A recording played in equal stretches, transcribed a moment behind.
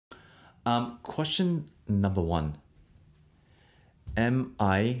Question number one. Am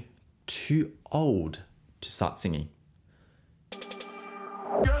I too old to start singing?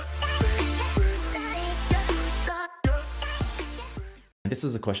 This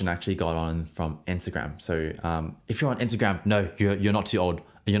was a question I actually got on from Instagram. So if you're on Instagram, no, you're not too old.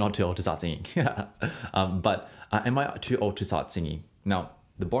 You're not too old to start singing. But am I too old to start singing? Now,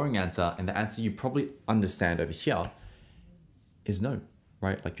 the boring answer, and the answer you probably understand over here, is no,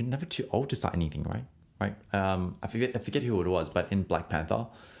 right? Like, you're never too old to start anything, right? Right? I forget who it was, but in Black Panther,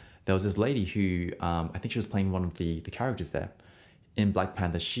 there was this lady who, I think she was playing one of the characters there. In Black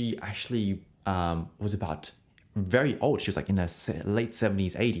Panther, she actually was about very old. She was like in her late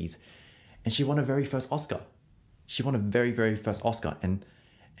 70s, 80s, and she won her very first Oscar. She won a very, very first Oscar. And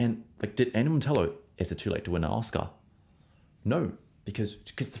like, did anyone tell her, is it too late to win an Oscar? No, because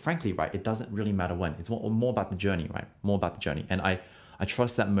frankly, right, it doesn't really matter when. It's more about the journey, right? More about the journey. And I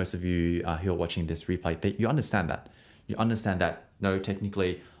trust that most of you who are watching this replay, you understand that. You understand that, no,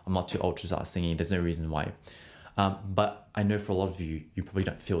 technically, I'm not too old to start singing. There's no reason why. But I know for a lot of you, you probably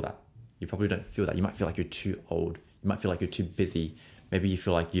don't feel that. You probably don't feel that. You might feel like you're too old. You might feel like you're too busy. Maybe you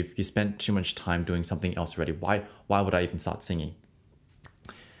feel like you spent too much time doing something else already. Why would I even start singing?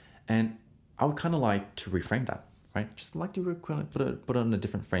 And I would kind of like to reframe that, right? Just like to put it on a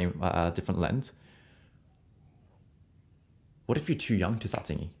different frame, different lens. What if you're too young to start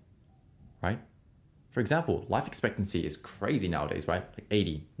singing, right? For example, life expectancy is crazy nowadays, right? Like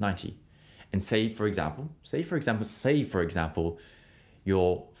 80, 90. And say for example,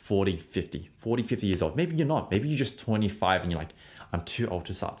 you're 40, 50 years old. Maybe you're not. Maybe you're just 25 and you're like, I'm too old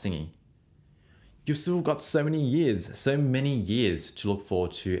to start singing. You've still got so many years to look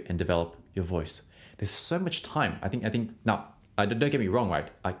forward to and develop your voice. There's so much time. I think now, don't get me wrong, right?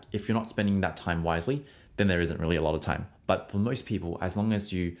 Like, if you're not spending that time wisely, then there isn't really a lot of time. But for most people, as long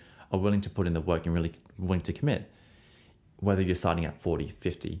as you are willing to put in the work and really willing to commit, whether you're starting at 40,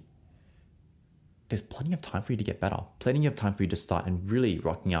 50, there's plenty of time for you to get better. Plenty of time for you to start and really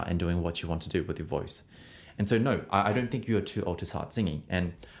rocking out and doing what you want to do with your voice. And so no, I don't think you're too old to start singing.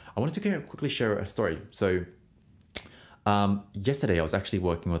 And I wanted to quickly share a story. So yesterday I was actually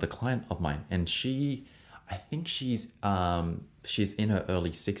working with a client of mine, and I think she's in her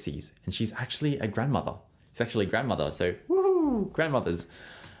early 60s, and she's actually a grandmother. She's actually a grandmother. So woohoo, grandmothers.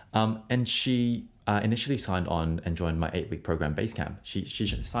 And she initially signed on and joined my 8-week program Basecamp. She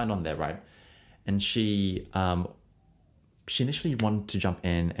signed on there, right? And she initially wanted to jump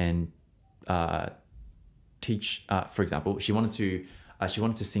in and teach. For example, she wanted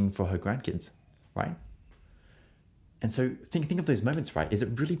to sing for her grandkids, right? And so think of those moments, right? Is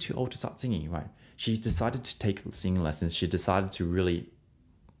it really too old to start singing, right? She's decided to take singing lessons. She decided to really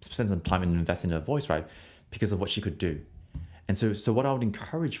spend some time and invest in her voice, right? Because of what she could do. And so what I would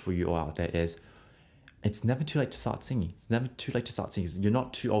encourage for you all out there is, it's never too late to start singing. It's never too late to start singing. You're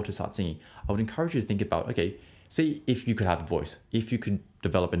not too old to start singing. I would encourage you to think about, okay, say if you could have a voice, if you could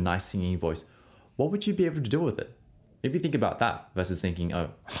develop a nice singing voice, what would you be able to do with it? Maybe think about that versus thinking, oh,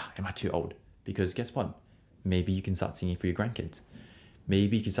 am I too old? Because guess what? Maybe you can start singing for your grandkids.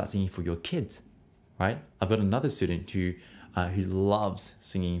 Maybe you can start singing for your kids, right? I've got another student who loves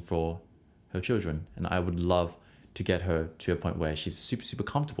singing for her children, and I would love to get her to a point where she's super, super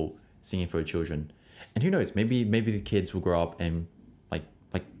comfortable singing for her children. And who knows, maybe the kids will grow up and like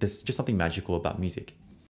there's just something magical about music.